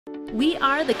We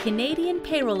are the Canadian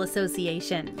Payroll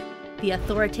Association, the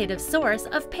authoritative source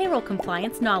of payroll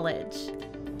compliance knowledge.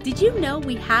 Did you know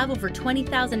we have over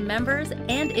 20,000 members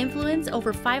and influence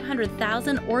over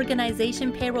 500,000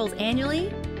 organization payrolls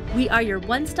annually? We are your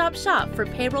one-stop shop for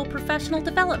payroll professional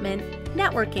development,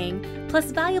 networking,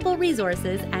 plus valuable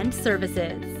resources and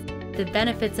services. The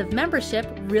benefits of membership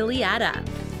really add up.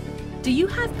 Do you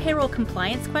have payroll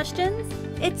compliance questions?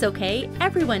 It's okay,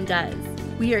 everyone does.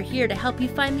 We are here to help you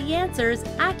find the answers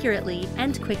accurately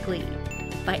and quickly.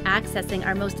 By accessing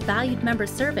our most valued member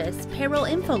service, Payroll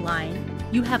Info Line,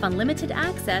 you have unlimited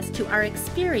access to our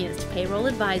experienced payroll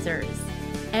advisors.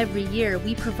 Every year,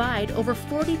 we provide over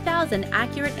 40,000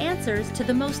 accurate answers to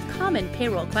the most common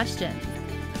payroll questions.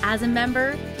 As a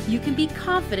member, you can be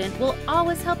confident we'll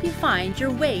always help you find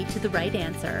your way to the right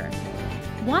answer.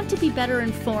 Want to be better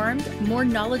informed, more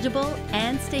knowledgeable,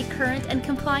 and stay current and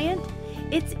compliant?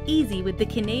 It's easy with the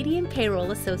Canadian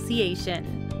Payroll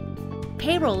Association.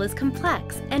 Payroll is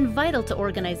complex and vital to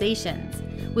organizations,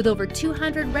 with over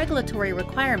 200 regulatory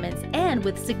requirements and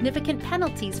with significant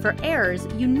penalties for errors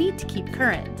you need to keep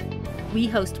current. We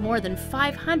host more than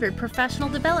 500 professional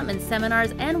development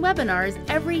seminars and webinars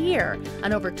every year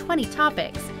on over 20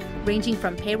 topics, ranging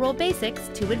from payroll basics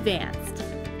to advanced.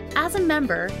 As a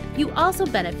member, you also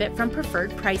benefit from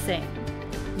preferred pricing.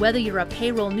 Whether you're a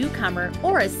payroll newcomer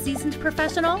or a seasoned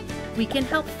professional, we can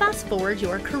help fast-forward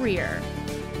your career.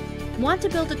 Want to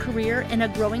build a career in a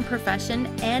growing profession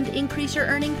and increase your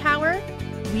earning power?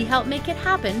 We help make it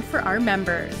happen for our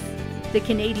members. The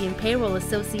Canadian Payroll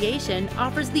Association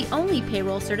offers the only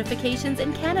payroll certifications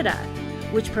in Canada,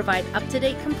 which provide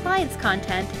up-to-date compliance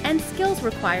content and skills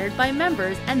required by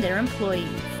members and their employees.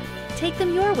 Take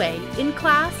them your way, in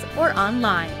class or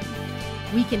online.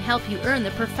 We can help you earn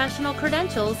the professional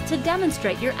credentials to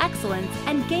demonstrate your excellence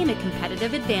and gain a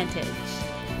competitive advantage.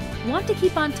 Want to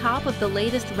keep on top of the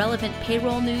latest relevant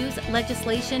payroll news,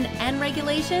 legislation, and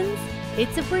regulations?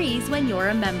 It's a breeze when you're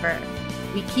a member.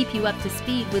 We keep you up to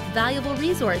speed with valuable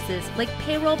resources like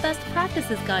payroll best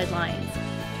practices guidelines,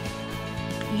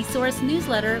 eSource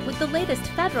newsletter with the latest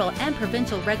federal and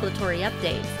provincial regulatory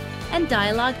updates, and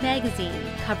Dialogue magazine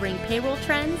covering payroll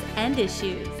trends and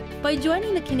issues. By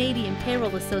joining the Canadian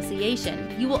Payroll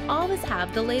Association, you will always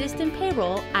have the latest in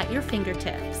payroll at your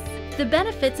fingertips. The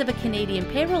benefits of a Canadian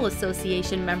Payroll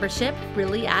Association membership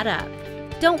really add up.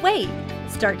 Don't wait!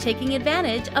 Start taking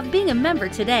advantage of being a member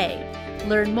today.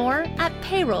 Learn more at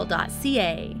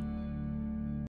payroll.ca.